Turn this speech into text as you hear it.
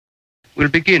We'll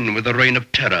begin with a reign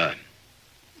of terror.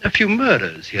 A few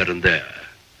murders here and there.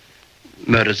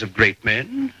 Murders of great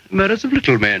men, murders of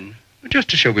little men, just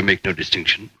to show we make no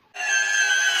distinction.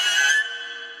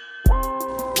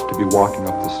 To be walking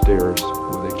up the stairs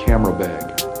with a camera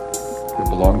bag that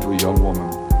belonged to a young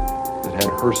woman that had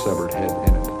her severed head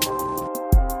in it.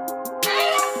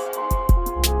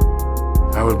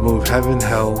 I would move heaven,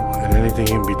 hell, and anything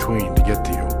in between to get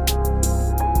to you.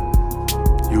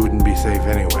 You wouldn't be safe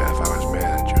anywhere if I was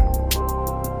mad at you.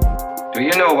 Do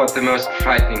you know what the most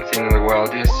frightening thing in the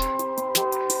world is?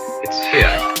 It's fear.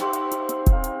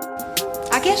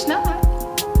 I guess not.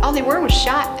 All they were was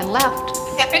shot and left.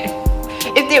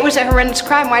 If it was a horrendous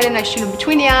crime, why didn't I shoot them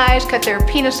between the eyes, cut their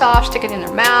penis off, stick it in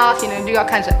their mouth, do all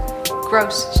kinds of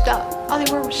gross stuff? All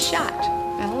they were was shot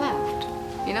and left,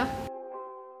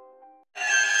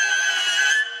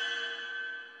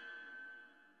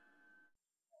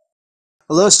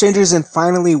 Hello, strangers, and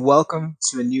finally welcome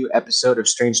to a new episode of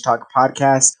Strange Talk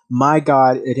Podcast. My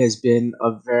God, it has been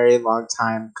a very long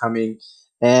time coming,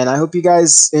 and I hope you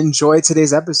guys enjoyed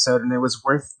today's episode, and it was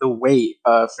worth the wait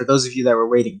for those of you that were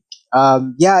waiting.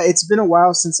 It's been a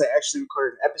while since I actually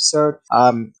recorded an episode.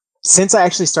 Since I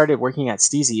actually started working at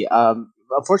Steezy,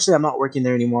 unfortunately, I'm not working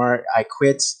there anymore. I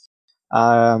quit.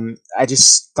 I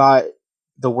just thought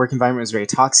the work environment was very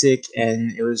toxic,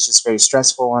 and it was just very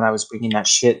stressful, and I was bringing that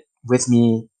shit with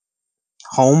me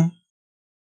home.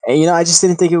 And, I just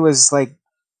didn't think it was,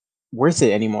 worth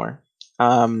it anymore.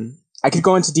 I could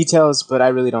go into details, but I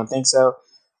really don't think so.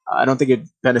 I don't think it'd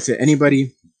benefit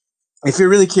anybody. If you're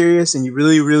really curious and you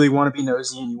really, really want to be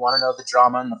nosy and you want to know the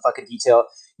drama and the fucking detail,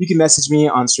 you can message me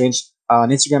on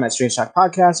Instagram at Strange Talk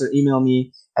Podcast, or email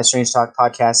me at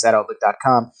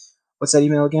strangetalkpodcast@outlook.com. What's that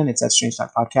email again? It's at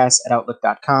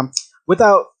strangetalkpodcast@outlook.com.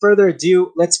 Without further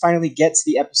ado, let's finally get to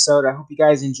the episode. I hope you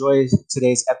guys enjoy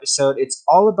today's episode. It's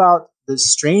all about the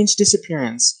strange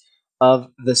disappearance of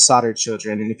the Sodder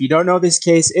children. And if you don't know this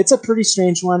case, it's a pretty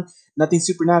strange one. Nothing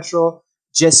supernatural,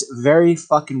 just very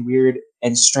fucking weird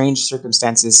and strange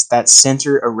circumstances that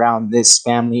center around this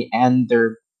family and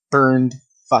their burned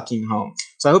fucking home.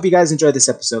 So I hope you guys enjoyed this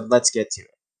episode. Let's get to it.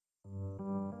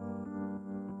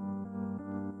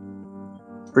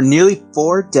 For nearly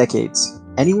 4 decades,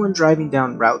 anyone driving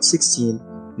down Route 16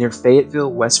 near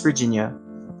Fayetteville, West Virginia,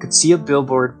 could see a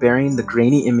billboard bearing the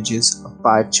grainy images of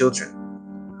 5 children,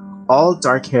 all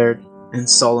dark-haired and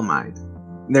solemn-eyed.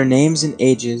 Their names and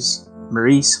ages: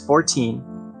 Maurice, 14,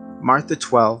 Martha,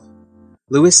 12,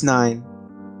 Louis, 9,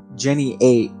 Jenny,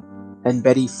 8, and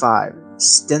Betty, 5,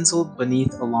 stenciled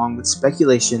beneath, along with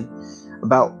speculation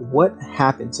about what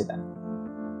happened to them.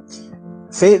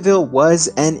 Fayetteville was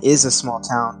and is a small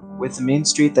town, with a main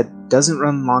street that doesn't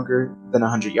run longer than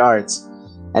 100 yards,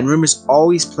 and rumors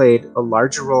always played a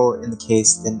larger role in the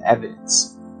case than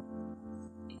evidence.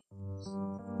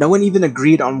 No one even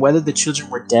agreed on whether the children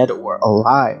were dead or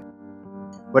alive.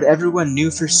 What everyone knew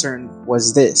for certain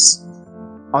was this: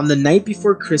 on the night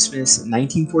before Christmas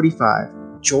 1945,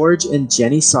 George and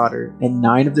Jenny Sodder and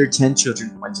 9 of their 10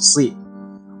 children went to sleep,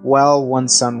 while one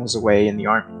son was away in the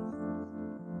army.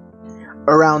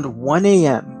 Around 1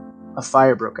 a.m., a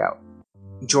fire broke out.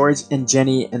 George and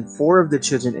Jenny and 4 of their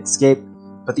children escaped,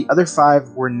 but the other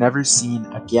 5 were never seen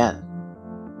again.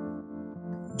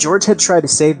 George had tried to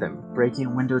save them, breaking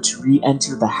a window to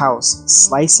re-enter the house,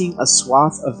 slicing a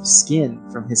swath of skin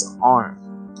from his arm.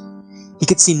 He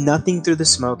could see nothing through the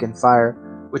smoke and fire,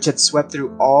 which had swept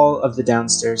through all of the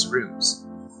downstairs rooms,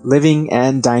 living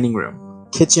and dining room,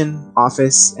 kitchen,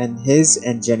 office, and his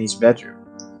and Jenny's bedroom.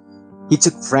 He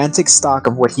took frantic stock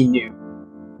of what he knew.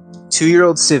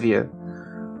 2-year-old Sylvia,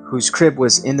 whose crib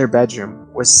was in their bedroom,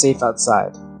 was safe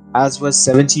outside, as was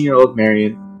 17-year-old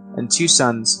Marion, and 2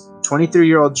 sons,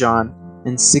 23-year-old John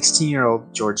and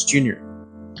 16-year-old George Jr.,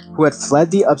 who had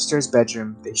fled the upstairs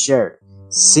bedroom they shared,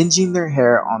 singeing their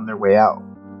hair on their way out.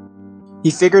 He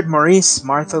figured Maurice,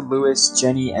 Martha, Louis,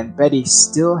 Jenny, and Betty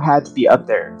still had to be up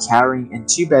there, cowering in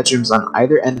 2 bedrooms on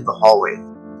either end of the hallway,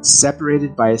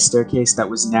 separated by a staircase that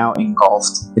was now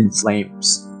engulfed in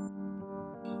flames.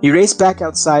 He raced back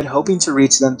outside, hoping to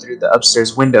reach them through the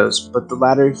upstairs windows, but the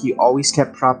ladder he always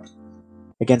kept propped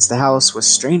against the house was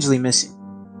strangely missing.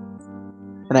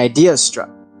 An idea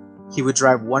struck. He would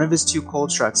drive one of his 2 coal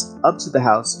trucks up to the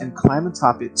house and climb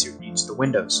atop it to reach the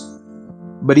windows.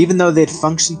 But even though they'd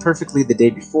functioned perfectly the day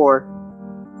before,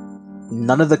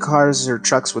 none of the cars or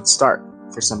trucks would start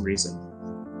for some reason.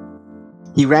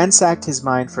 He ransacked his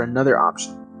mind for another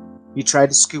option. He tried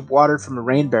to scoop water from a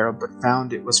rain barrel, but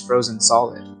found it was frozen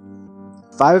solid.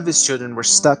 5 of his children were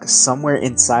stuck somewhere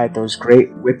inside those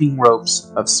great whipping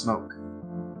ropes of smoke.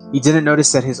 He didn't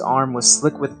notice that his arm was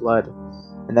slick with blood,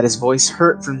 and that his voice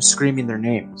hurt from screaming their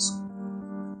names.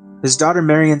 His daughter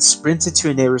Marion sprinted to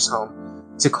a neighbor's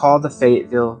home to call the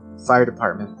Fayetteville Fire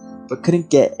Department, but couldn't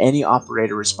get any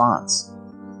operator response.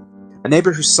 A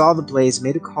neighbor who saw the blaze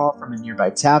made a call from a nearby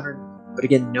tavern, but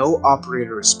again no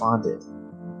operator responded.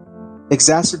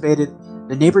 Exacerbated,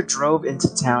 the neighbor drove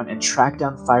into town and tracked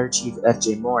down Fire Chief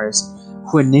F.J. Morris,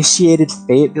 who initiated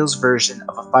Fayetteville's version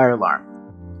of a fire alarm,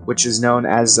 which is known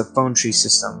as the phone tree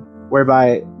system,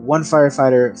 whereby one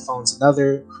firefighter phones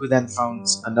another, who then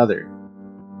phones another.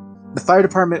 The fire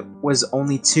department was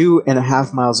only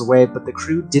 2.5 miles away, but the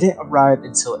crew didn't arrive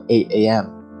until 8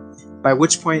 a.m., by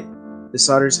which point the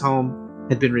Sodders' home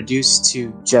had been reduced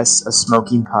to just a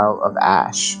smoking pile of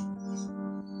ash.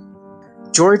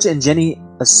 George and Jenny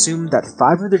assumed that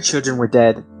 5 of their children were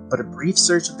dead, but a brief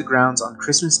search of the grounds on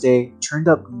Christmas Day turned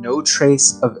up no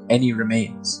trace of any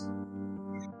remains.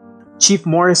 Chief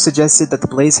Morris suggested that the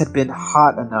blaze had been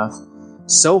hot enough,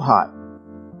 so hot,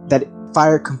 that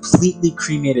fire completely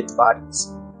cremated the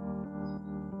bodies.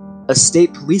 A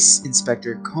state police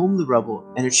inspector combed the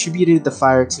rubble and attributed the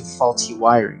fire to faulty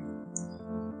wiring.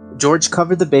 George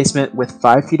covered the basement with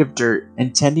 5 feet of dirt,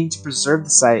 intending to preserve the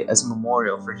site as a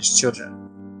memorial for his children.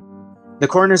 The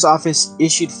coroner's office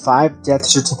issued 5 death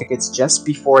certificates just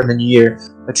before the new year,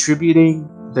 attributing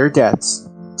their deaths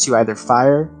to either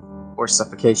fire or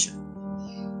suffocation.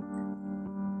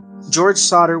 George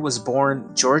Sodder was born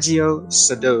Giorgio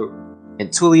Soddo in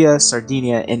Tulia,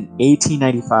 Sardinia in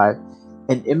 1895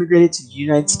 and immigrated to the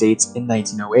United States in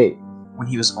 1908, when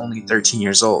he was only 13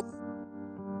 years old.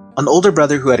 An older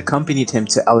brother who had accompanied him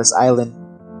to Ellis Island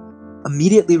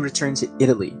immediately returned to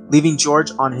Italy, leaving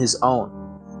George on his own.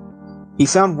 He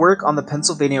found work on the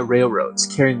Pennsylvania railroads,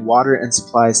 carrying water and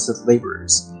supplies to the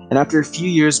laborers, and after a few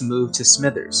years moved to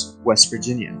Smithers, West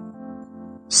Virginia.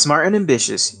 Smart and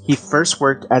ambitious, he first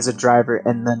worked as a driver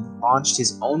and then launched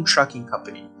his own trucking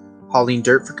company, hauling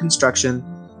dirt for construction,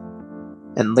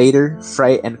 and later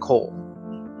freight and coal.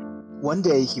 One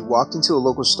day he walked into a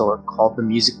local store called the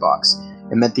Music Box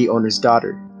and met the owner's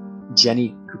daughter,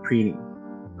 Jenny Cuprini,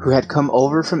 who had come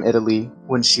over from Italy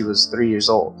when she was 3 years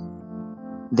old.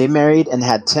 They married and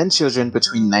had 10 children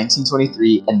between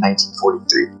 1923 and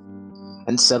 1943,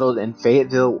 and settled in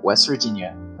Fayetteville, West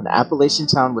Virginia, an Appalachian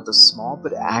town with a small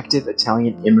but active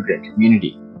Italian immigrant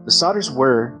community. The Sodders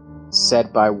were,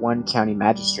 said by one county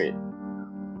magistrate,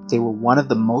 they were one of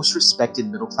the most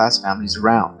respected middle-class families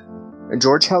around. And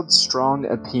George held strong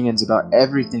opinions about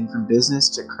everything from business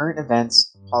to current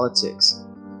events, politics,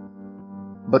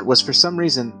 but was for some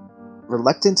reason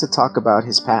reluctant to talk about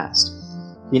his past.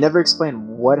 He never explained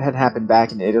what had happened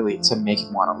back in Italy to make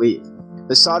him want to leave.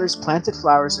 The Sodders planted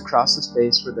flowers across the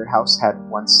space where their house had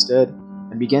once stood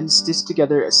and began to stitch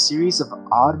together a series of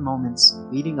odd moments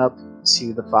leading up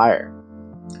to the fire.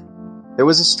 There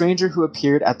was a stranger who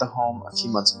appeared at the home a few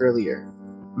months earlier,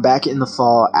 back in the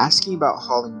fall, asking about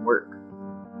hauling work.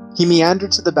 He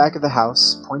meandered to the back of the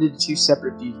house, pointed to 2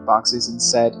 separate fuse boxes, and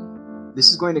said, "This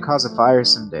is going to cause a fire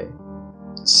someday."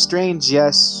 Strange,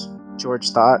 yes,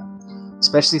 George thought,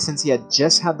 especially since he had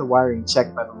just had the wiring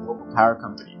checked by the local power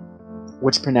company,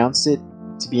 which pronounced it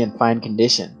to be in fine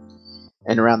condition.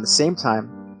 And around the same time,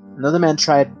 another man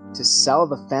tried to sell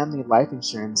the family life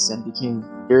insurance and became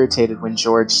irritated when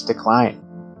George declined.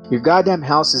 "Your goddamn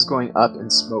house is going up in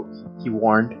smoke," he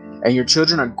warned, "and your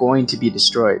children are going to be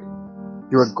destroyed.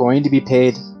 You are going to be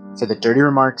paid for the dirty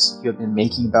remarks you have been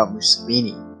making about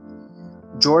Mussolini."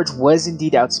 George was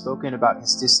indeed outspoken about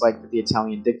his dislike for the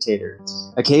Italian dictator,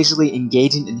 occasionally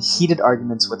engaging in heated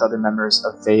arguments with other members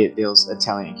of Fayetteville's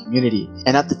Italian community,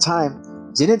 and at the time,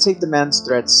 didn't take the man's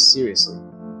threats seriously.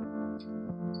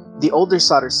 The older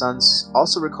Sodder sons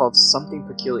also recalled something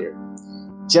peculiar.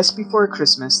 Just before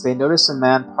Christmas, they noticed a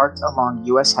man parked along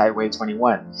US Highway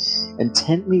 21,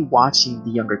 intently watching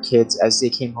the younger kids as they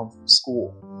came home from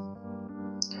school.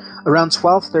 Around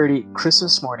 12:30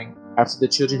 Christmas morning, after the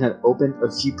children had opened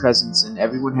a few presents and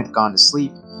everyone had gone to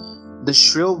sleep, the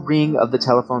shrill ring of the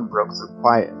telephone broke the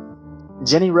quiet.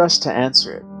 Jenny rushed to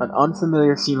answer it. An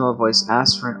unfamiliar female voice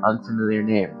asked for an unfamiliar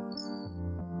name.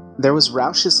 There was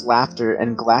raucous laughter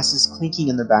and glasses clinking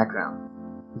in the background.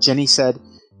 Jenny said,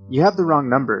 "You have the wrong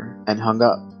number," and hung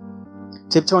up.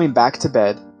 Tiptoeing back to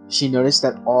bed, she noticed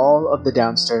that all of the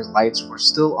downstairs lights were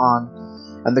still on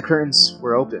and the curtains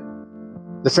were open.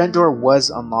 The front door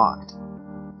was unlocked.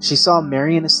 She saw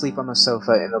Marion asleep on the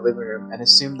sofa in the living room and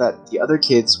assumed that the other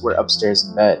kids were upstairs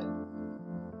in bed.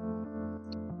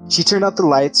 She turned out the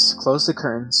lights, closed the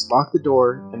curtains, locked the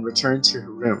door, and returned to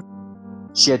her room.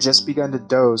 She had just begun to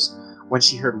doze when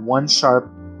she heard one sharp,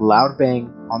 loud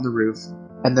bang on the roof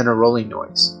and then a rolling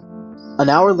noise. An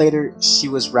hour later, she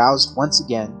was roused once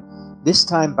again, this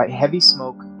time by heavy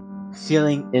smoke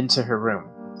filling into her room.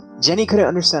 Jenny couldn't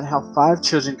understand how 5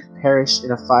 children could perish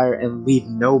in a fire and leave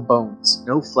no bones,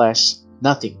 no flesh,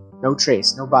 nothing, no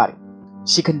trace, no body.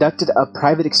 She conducted a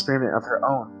private experiment of her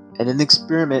own, and in the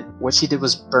experiment, what she did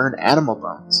was burn animal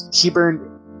bones. She burned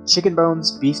chicken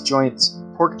bones, beef joints,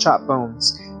 pork chop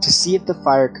bones, to see if the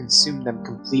fire consumed them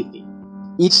completely.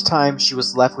 Each time, she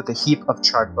was left with a heap of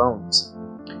charred bones.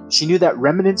 She knew that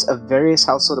remnants of various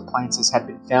household appliances had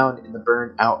been found in the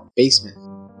burned-out basement,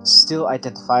 still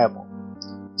identifiable.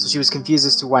 So she was confused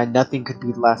as to why nothing could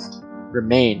be left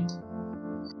remained.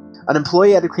 An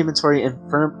employee at the crematory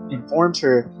informed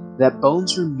her that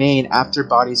bones remain after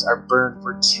bodies are burned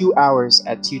for 2 hours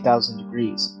at 2,000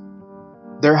 degrees.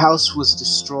 Their house was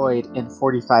destroyed in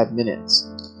 45 minutes.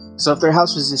 So if their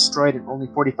house was destroyed in only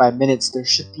 45 minutes, there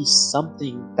should be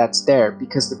something that's there,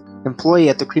 because the employee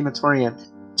at the crematorium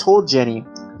told Jenny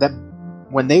that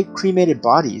when they cremated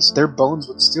bodies, their bones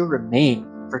would still remain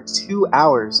for 2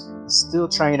 hours, still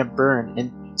trying to burn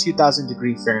in 2,000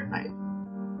 degrees Fahrenheit.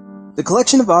 The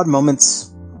collection of odd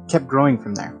moments kept growing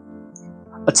from there.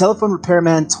 A telephone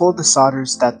repairman told the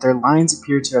Sodders that their lines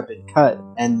appeared to have been cut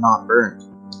and not burned.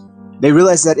 They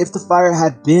realized that if the fire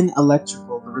had been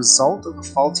electrical, the result of a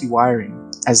faulty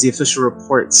wiring, as the official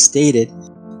report stated,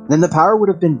 then the power would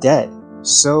have been dead.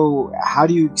 So how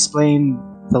do you explain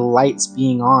the lights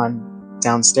being on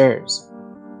downstairs?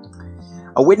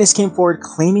 A witness came forward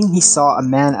claiming he saw a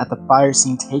man at the fire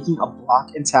scene taking a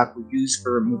block and tackle used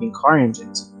for removing car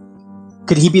engines.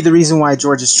 Could he be the reason why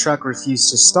George's truck refused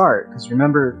to start? Because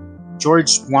remember,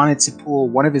 George wanted to pull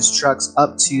one of his trucks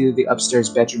up to the upstairs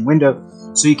bedroom window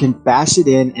so he can bash it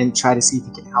in and try to see if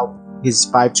he can help his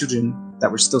 5 children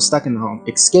that were still stuck in the home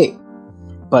escape.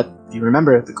 But if you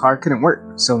remember, the car couldn't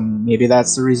work, so maybe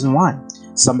that's the reason why.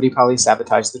 Somebody probably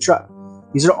sabotaged the truck.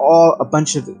 These are all a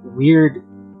bunch of weird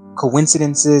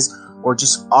coincidences or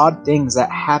just odd things that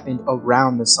happened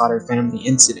around the Sodder family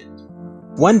incident.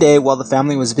 One day, while the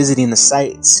family was visiting the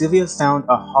site, Sylvia found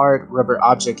a hard rubber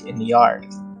object in the yard.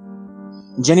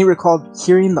 Jenny recalled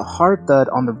hearing the hard thud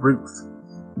on the roof,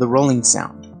 the rolling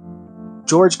sound.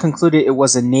 George concluded it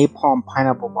was a napalm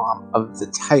pineapple bomb of the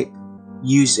type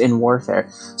used in warfare.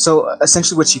 So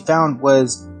essentially what she found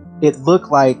was, it looked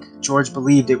like George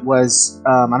believed it was,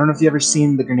 I don't know if you ever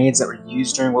seen the grenades that were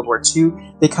used during World War II.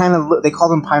 They call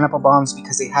them pineapple bombs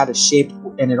because they had a shape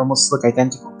and it almost looked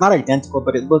identical. Not identical,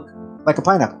 but it looked like a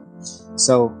pineapple.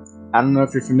 So I don't know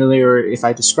if you're familiar or if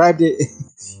I described it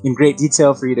in great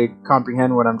detail for you to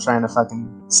comprehend what I'm trying to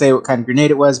fucking say, what kind of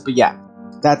grenade it was. But yeah,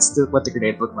 that's what the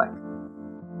grenade looked like.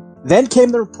 Then came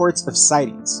the reports of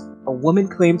sightings. A woman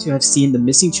claimed to have seen the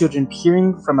missing children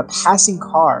peering from a passing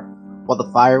car while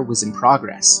the fire was in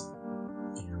progress.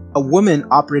 A woman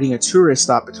operating a tourist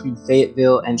stop between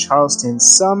Fayetteville and Charleston,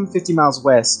 some 50 miles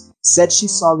west, said she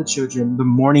saw the children the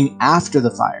morning after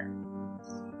the fire.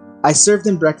 I served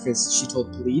them breakfast, she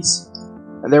told police.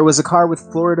 There was a car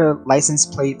with Florida license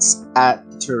plates at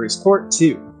the tourist court,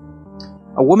 too.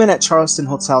 A woman at Charleston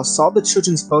Hotel saw the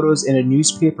children's photos in a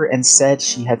newspaper and said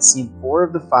she had seen 4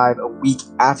 of the 5 a week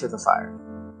after the fire.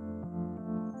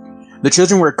 The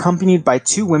children were accompanied by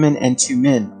 2 women and 2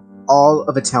 men, all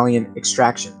of Italian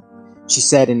extraction, she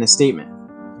said in a statement.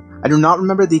 I do not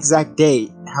remember the exact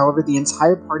date, however the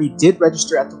entire party did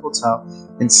register at the hotel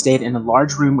and stayed in a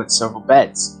large room with several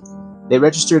beds. They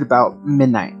registered about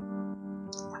midnight.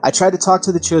 I tried to talk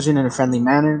to the children in a friendly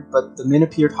manner, but the men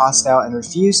appeared hostile and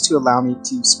refused to allow me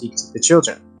to speak to the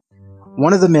children.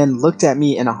 One of the men looked at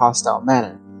me in a hostile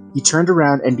manner. He turned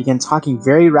around and began talking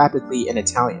very rapidly in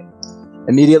Italian.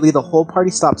 Immediately, the whole party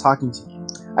stopped talking to me.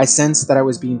 I sensed that I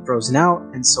was being frozen out,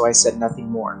 and so I said nothing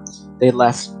more. They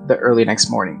left the early next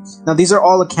morning. Now, these are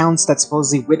all accounts that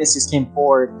supposedly witnesses came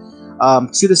forward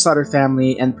to the Sodder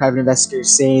family and private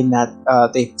investigators saying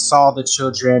that they saw the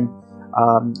children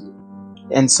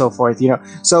and so forth,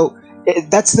 So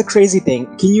that's the crazy thing.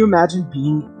 Can you imagine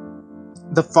being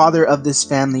the father of this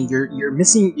family? You're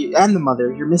missing, and the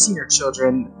mother, you're missing your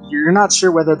children. You're not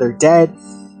sure whether they're dead.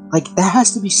 Like, that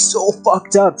has to be so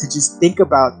fucked up to just think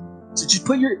about, to just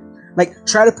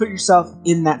try to put yourself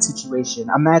in that situation.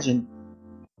 Imagine,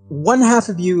 one half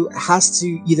of you has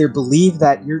to either believe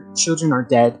that your children are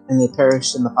dead and they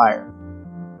perished in the fire,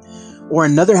 or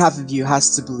another half of you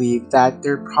has to believe that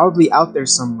they're probably out there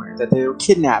somewhere, that they were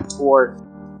kidnapped or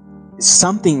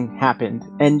something happened,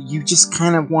 and you just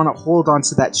kind of want to hold on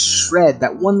to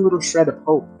that one little shred of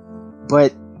hope.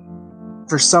 But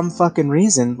for some fucking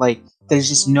reason, there's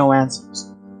just no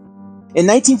answers. In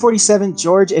 1947,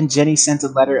 George and Jenny sent a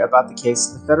letter about the case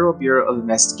to the Federal Bureau of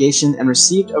Investigation and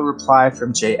received a reply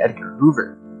from J. Edgar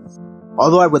Hoover.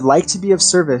 Although I would like to be of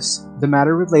service, the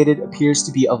matter related appears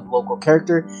to be of local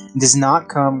character and does not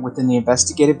come within the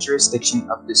investigative jurisdiction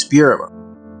of this bureau.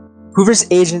 Hoover's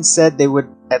agent said they would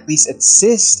at least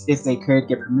assist if they could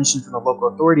get permission from the local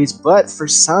authorities, but for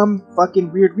some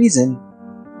fucking weird reason,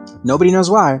 nobody knows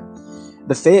why,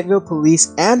 the Fayetteville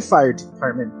Police and Fire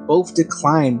Department both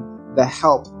declined the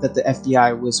help that the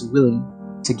FBI was willing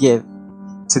to give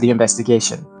to the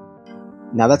investigation.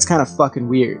 Now that's kind of fucking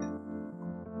weird.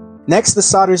 Next, the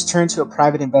Sodders turned to a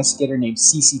private investigator named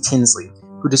C.C. Tinsley,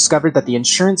 who discovered that the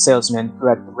insurance salesman who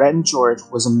had threatened George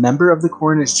was a member of the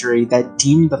coroner's jury that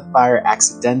deemed the fire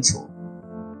accidental.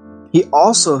 He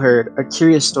also heard a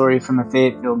curious story from a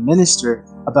Fayetteville minister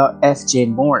about F.J.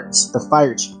 Morris, the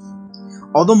fire chief.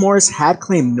 Although Morris had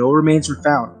claimed no remains were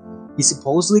found, he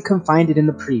supposedly confided in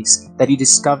the priest that he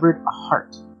discovered a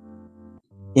heart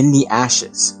in the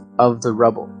ashes of the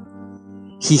rubble.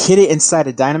 He hid it inside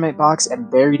a dynamite box and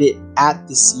buried it at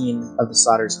the scene of the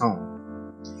Sodders'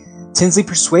 home. Tinsley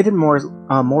persuaded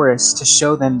Morris to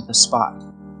show them the spot.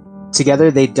 Together,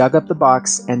 they dug up the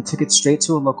box and took it straight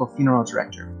to a local funeral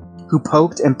director, who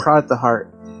poked and prodded the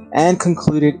heart and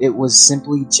concluded it was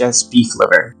simply just beef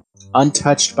liver,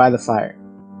 untouched by the fire.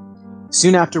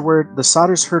 Soon afterward, the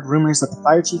Sodders heard rumors that the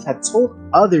fire chief had told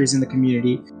others in the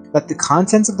community that the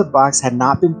contents of the box had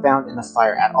not been found in the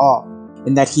fire at all,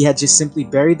 and that he had just simply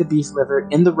buried the beef liver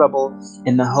in the rubble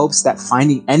in the hopes that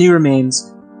finding any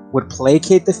remains would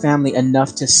placate the family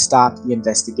enough to stop the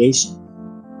investigation.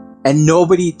 And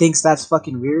nobody thinks that's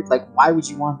fucking weird. Like, why would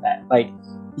you want that? Like,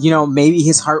 you know, maybe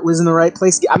his heart was in the right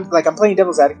place. I'm playing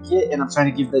devil's advocate, and I'm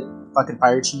trying to give the fucking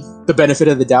fire chief the benefit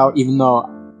of the doubt, even though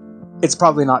it's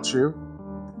probably not true.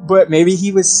 But maybe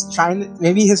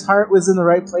maybe his heart was in the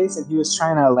right place, and he was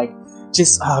trying to, like,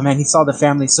 oh man, he saw the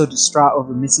family so distraught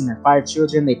over missing their 5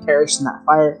 children. They perished in that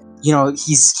fire. You know,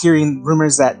 he's hearing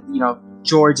rumors that, you know,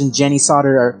 George and Jenny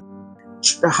Sodder are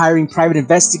hiring private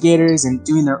investigators and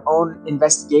doing their own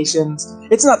investigations.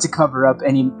 It's not to cover up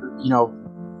any, you know,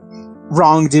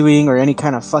 wrongdoing or any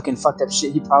kind of fucking fucked up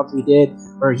shit he probably did,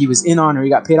 or he was in on, or he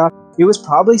got paid off. It was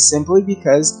probably simply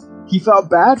because he felt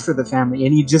bad for the family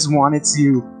and he just wanted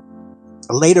to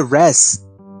lay to rest,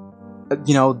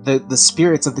 you know, the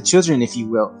spirits of the children, if you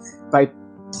will, by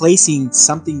placing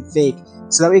something fake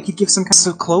so that way it could give some kind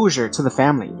of closure to the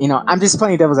family. You know, I'm just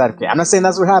playing devil's advocate. I'm not saying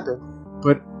that's what happened,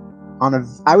 but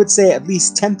I would say at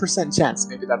least 10% chance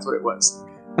maybe that's what it was.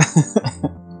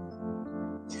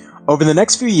 Over the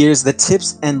next few years, the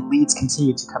tips and leads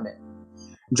continued to come in.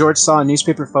 George saw a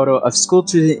newspaper photo of school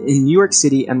children in New York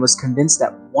City and was convinced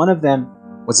that one of them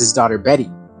was his daughter Betty.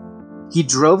 He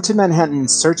drove to Manhattan in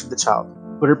search of the child,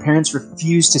 but her parents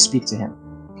refused to speak to him.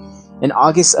 In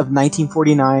August of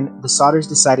 1949, the Sodders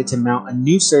decided to mount a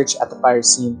new search at the fire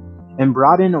scene and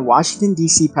brought in a Washington,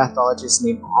 D.C. pathologist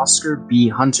named Oscar B.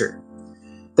 Hunter.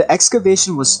 The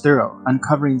excavation was thorough,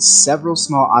 uncovering several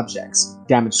small objects,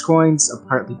 damaged coins, a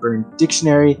partly burned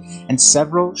dictionary, and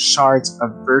several shards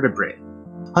of vertebrae.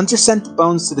 Hunter sent the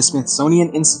bones to the Smithsonian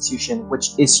Institution,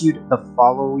 which issued the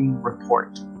following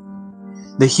report.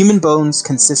 The human bones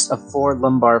consist of 4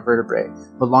 lumbar vertebrae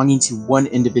belonging to one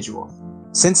individual.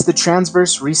 Since the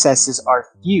transverse recesses are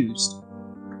fused,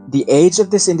 the age of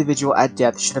this individual at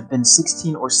death should have been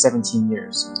 16 or 17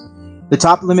 years. The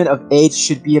top limit of age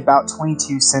should be about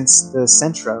 22, since the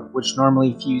centra, which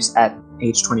normally fuse at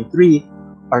age 23,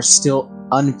 are still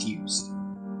unfused.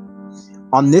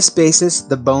 On this basis,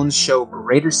 the bones show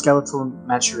greater skeletal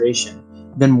maturation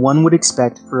than one would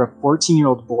expect for a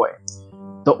 14-year-old boy,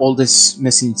 the oldest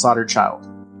missing Sodder child.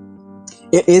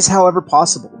 It is, however,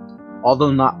 possible,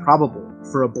 although not probable,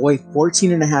 for a boy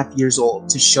 14 and a half years old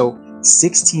to show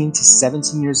 16 to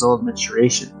 17 years old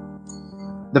maturation.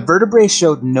 The vertebrae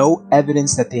showed no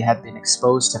evidence that they had been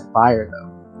exposed to fire,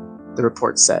 though, the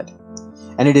report said.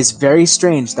 And it is very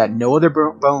strange that no other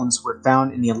bones were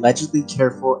found in the allegedly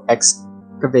careful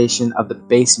excavation of the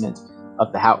basement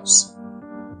of the house.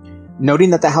 Noting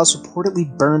that the house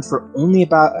reportedly burned for only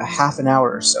about a half an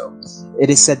hour or so, it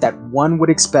is said that one would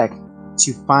expect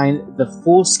to find the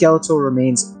full skeletal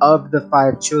remains of the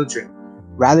 5 children,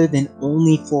 rather than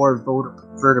only 4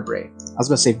 vertebrae. I was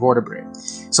going to say vertebrae.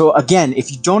 So again,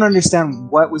 if you don't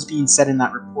understand what was being said in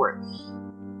that report,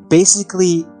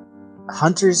 basically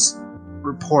Hunter's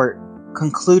report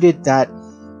concluded that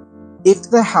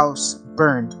if the house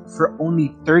burned for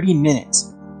only 30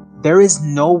 minutes, there is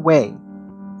no way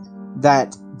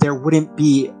that there wouldn't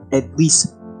be at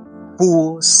least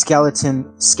full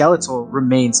skeletal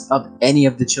remains of any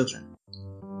of the children.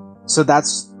 So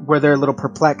that's where they're a little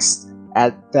perplexed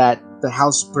at that the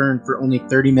house burned for only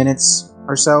 30 minutes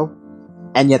or so,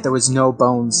 and yet there was no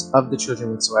bones of the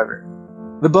children whatsoever.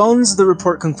 The bones, the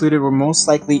report concluded, were most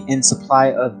likely in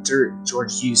supply of dirt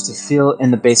George used to fill in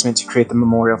the basement to create the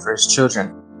memorial for his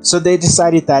children. So they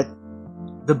decided that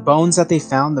the bones that they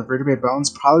found, the vertebrae bones,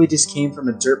 probably just came from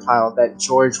a dirt pile that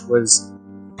George was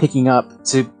picking up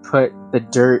to put the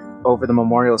dirt over the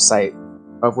memorial site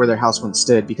of where their house once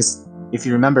stood. Because if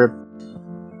you remember,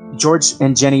 George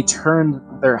and Jenny turned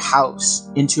their house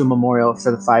into a memorial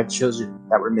for the 5 children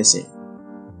that were missing.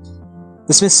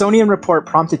 The Smithsonian report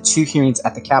prompted 2 hearings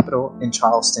at the Capitol in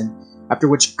Charleston, after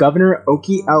which Governor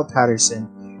Okie L. Patterson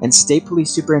and State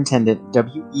Police Superintendent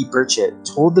W.E. Burchett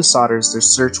told the Sodders their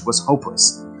search was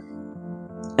hopeless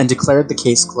and declared the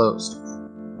case closed.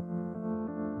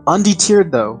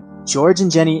 Undeterred, though, George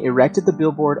and Jenny erected the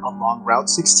billboard along Route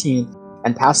 16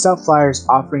 and passed out flyers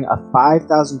offering a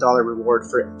 $5,000 reward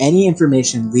for any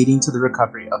information leading to the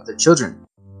recovery of their children.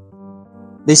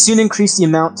 They soon increased the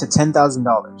amount to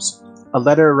 $10,000. A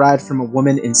letter arrived from a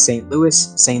woman in St.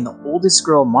 Louis saying the oldest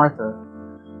girl, Martha,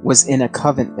 was in a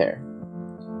convent there.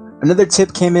 Another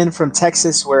tip came in from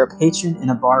Texas, where a patron in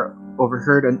a bar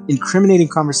overheard an incriminating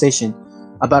conversation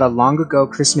about a long-ago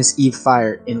Christmas Eve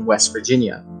fire in West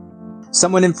Virginia.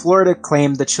 Someone in Florida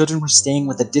claimed the children were staying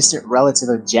with a distant relative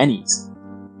of Jenny's.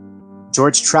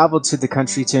 George traveled to the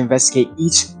country to investigate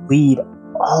each lead,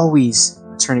 always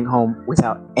returning home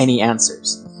without any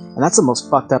answers. And that's the most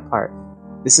fucked up part.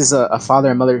 This is a father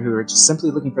and mother who are just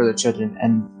simply looking for their children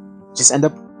and just end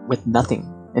up with nothing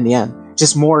in the end.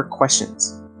 Just more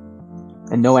questions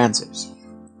and no answers.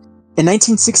 In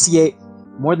 1968,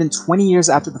 more than 20 years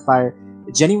after the fire,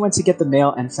 Jenny went to get the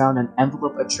mail and found an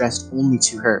envelope addressed only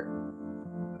to her.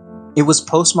 It was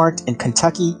postmarked in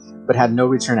Kentucky but had no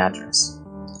return address.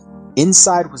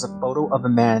 Inside was a photo of a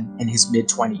man in his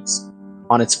mid-20s.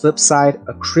 On its flip side,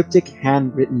 a cryptic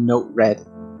handwritten note read,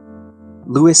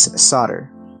 "Louis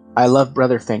Sodder, I love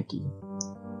Brother Fanky.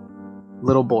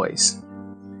 Little boys.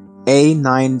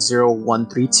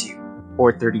 A90132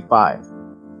 or 35.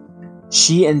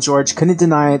 She and George couldn't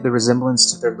deny the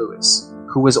resemblance to their Louis,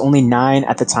 who was only 9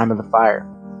 at the time of the fire.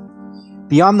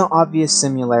 Beyond the obvious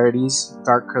similarities,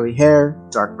 dark curly hair,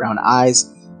 dark brown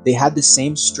eyes, they had the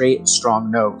same straight, strong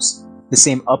nose, the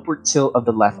same upward tilt of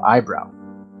the left eyebrow.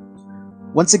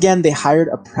 Once again, they hired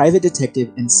a private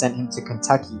detective and sent him to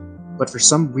Kentucky, but for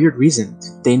some weird reason,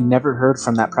 they never heard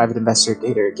from that private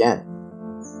investigator again.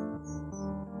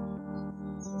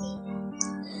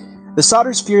 The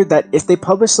Sodders feared that if they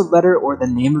published the letter or the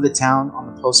name of the town on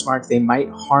the postmark, they might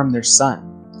harm their son.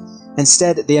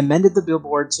 Instead, they amended the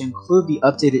billboard to include the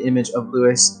updated image of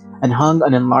Louis and hung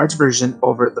an enlarged version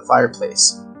over the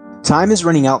fireplace. "Time is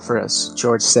running out for us,"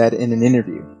 George said in an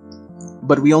interview.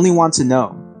 "But we only want to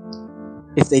know.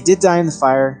 If they did die in the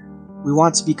fire, we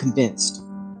want to be convinced.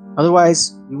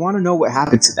 Otherwise, we want to know what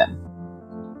happened to them."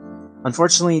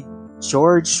 Unfortunately,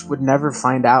 George would never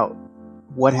find out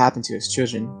what happened to his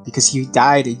children because he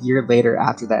died a year later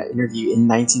after that interview in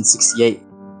 1968,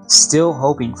 still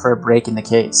hoping for a break in the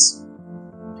case.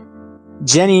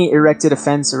 Jenny erected a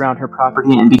fence around her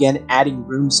property and began adding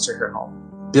rooms to her home,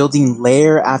 building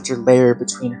layer after layer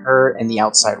between her and the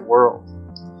outside world.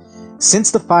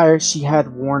 Since the fire, she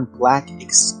had worn black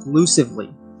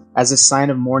exclusively as a sign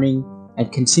of mourning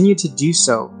and continued to do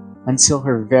so until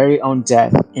her very own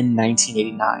death in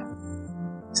 1989.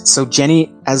 So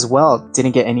Jenny as well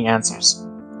didn't get any answers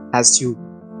as to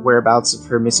whereabouts of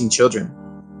her missing children.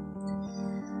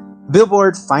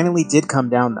 Billboard finally did come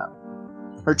down though.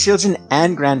 Her children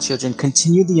and grandchildren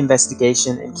continued the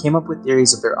investigation and came up with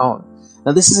theories of their own.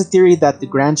 Now this is a theory that the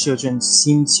grandchildren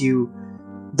seem to...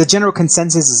 The general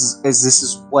consensus is this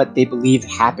is what they believe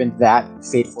happened that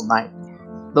fateful night.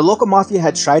 The local mafia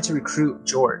had tried to recruit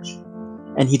George,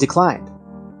 and he declined.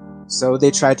 So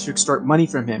they tried to extort money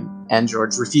from him, and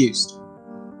George refused.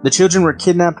 The children were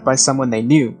kidnapped by someone they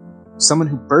knew, someone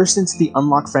who burst into the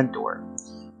unlocked front door,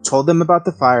 told them about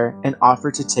the fire, and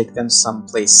offered to take them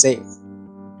someplace safe.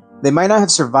 They might not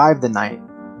have survived the night,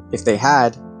 if they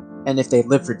had, and if they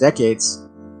lived for decades.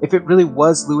 If it really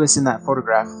was Louis in that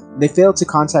photograph, they failed to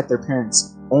contact their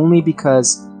parents only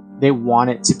because they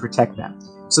wanted to protect them.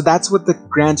 So that's what the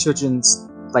grandchildren's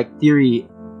theory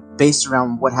based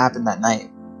around what happened that night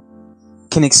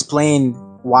can explain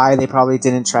why they probably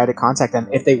didn't try to contact them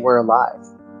if they were alive.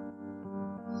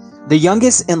 The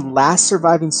youngest and last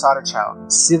surviving Sodder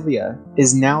child, Sylvia,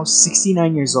 is now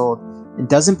 69 years old and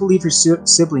doesn't believe her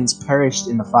siblings perished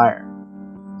in the fire.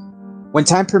 When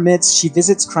time permits, she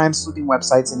visits crime sleuthing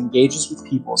websites and engages with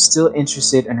people still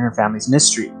interested in her family's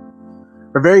mystery.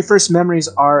 Her very first memories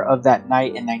are of that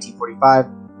night in 1945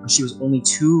 when she was only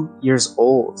 2 years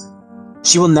old.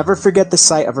 She will never forget the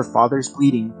sight of her father's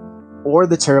bleeding or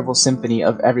the terrible symphony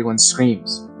of everyone's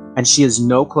screams, and she is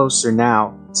no closer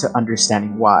now to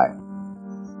understanding why.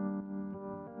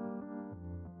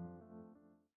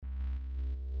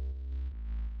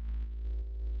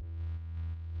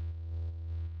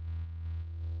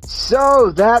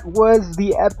 So that was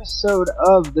the episode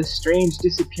of The Strange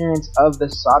Disappearance of the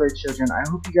Sodder Children. I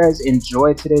hope you guys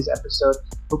enjoyed today's episode.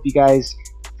 Hope you guys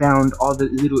found all the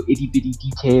little itty-bitty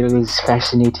details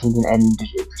fascinating and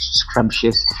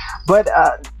scrumptious. But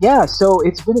yeah, so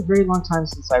it's been a very long time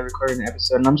since I recorded an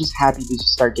episode, and I'm just happy to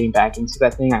just start getting back into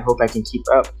that thing. I hope I can keep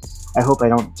up. I hope I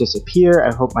don't disappear.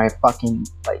 I hope my fucking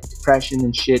depression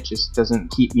and shit just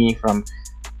doesn't keep me from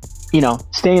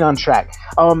staying on track.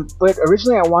 But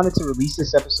originally I wanted to release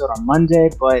this episode on Monday,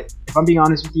 but if I'm being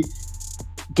honest with you,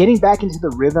 getting back into the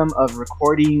rhythm of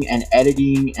recording and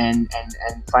editing and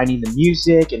finding the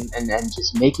music and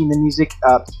just making the music,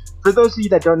 for those of you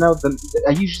that don't know,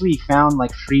 I usually found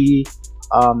free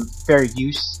fair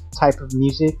use type of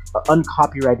music,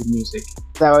 uncopyrighted music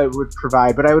that I would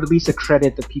provide, but I would at least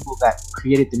accredit the people that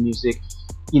created the music,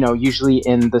 usually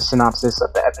in the synopsis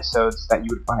of the episodes that you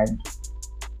would find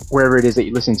wherever it is that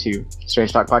you listen to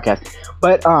Strange Talk Podcast.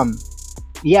 But all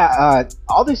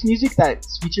this music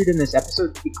that's featured in this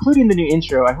episode, including the new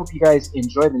intro, I hope you guys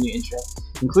enjoy the new intro,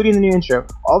 including the new intro,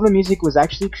 all the music was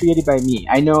actually created by me.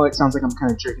 I know it sounds like I'm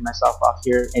kind of jerking myself off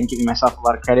here and giving myself a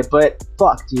lot of credit, but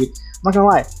fuck, dude, I'm not gonna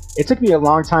lie, it took me a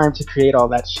long time to create all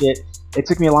that shit. It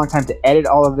took me a long time to edit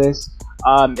all of this,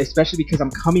 especially because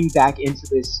I'm coming back into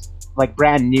this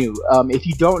brand new. If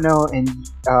you don't know,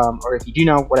 or if you do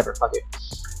know, whatever, fuck it.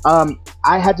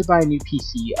 I had to buy a new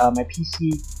PC. My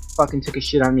PC fucking took a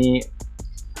shit on me.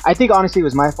 I think honestly it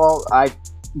was my fault. I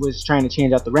was trying to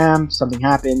change out the RAM. Something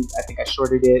happened. I think I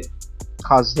shorted it,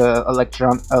 caused a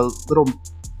little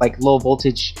low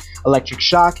voltage electric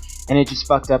shock, and it just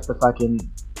fucked up the fucking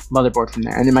motherboard from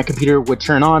there. And then my computer would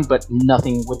turn on, but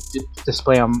nothing would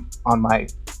display on my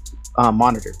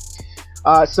monitor.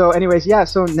 So anyways, yeah,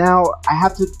 so now I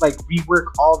have to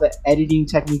rework all the editing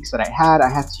techniques that I had. I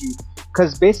have to,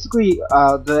 because basically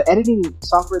the editing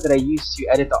software that I use to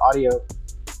edit the audio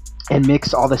and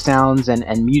mix all the sounds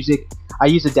and music, I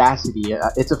use Audacity.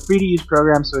 It's a free-to-use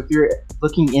program, so if you're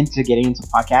looking into getting into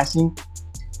podcasting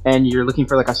and you're looking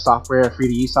for a software, a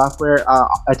free-to-use software,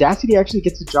 Audacity actually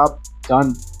gets the job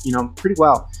done, pretty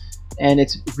well. And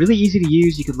it's really easy to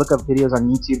use. You could look up videos on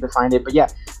YouTube to find it. But yeah,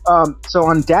 so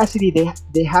on Audacity,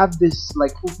 they have this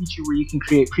cool feature where you can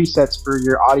create presets for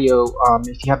your audio.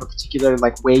 If you have a particular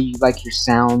way you like your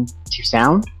sound to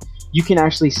sound, you can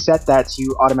actually set that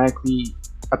to automatically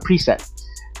a preset.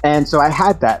 And so I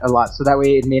had that a lot. So that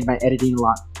way it made my editing a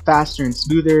lot faster and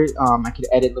smoother. I could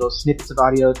edit little snippets of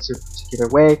audio to a particular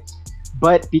way.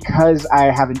 But because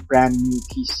I have a brand new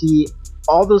PC,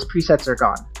 all those presets are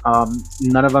gone.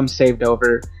 None of them saved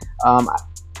over.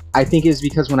 I think it's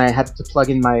because when I had to plug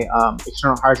in my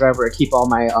external hard drive where I keep all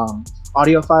my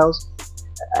audio files,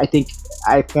 I think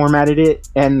I formatted it,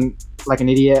 and like an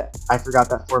idiot, I forgot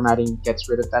that formatting gets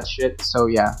rid of that shit. So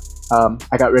yeah,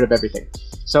 I got rid of everything.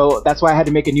 So that's why I had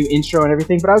to make a new intro and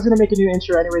everything. But I was going to make a new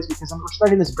intro anyways because we're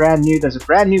starting this brand new. There's a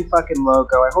brand new fucking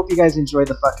logo. I hope you guys enjoy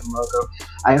the fucking logo.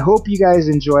 I hope you guys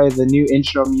enjoy the new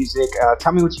intro music.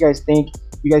 Tell me what you guys think.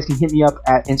 You guys can hit me up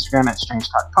at Instagram at Strange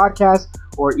Talk Podcast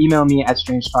or email me at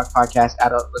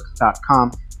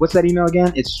strangetalkpodcast@outlook.com. What's that email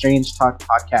again? It's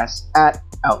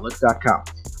strangetalkpodcast@outlook.com.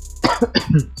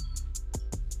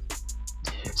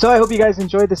 So I hope you guys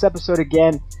enjoyed this episode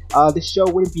again. This show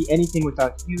wouldn't be anything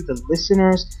without you, the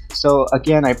listeners. So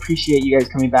again, I appreciate you guys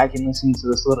coming back and listening to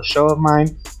this little show of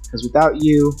mine, because without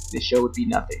you, this show would be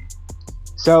nothing.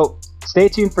 So stay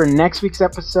tuned for next week's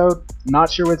episode.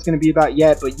 Not sure what it's going to be about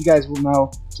yet, but you guys will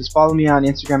know. Just follow me on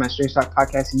Instagram at Strange Talk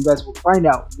Podcast, and you guys will find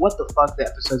out what the fuck the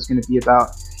episode is going to be about.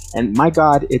 And my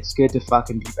God, it's good to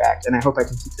fucking be back, and I hope I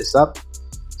can keep this up.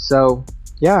 So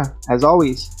yeah, as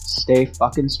always, stay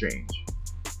fucking strange.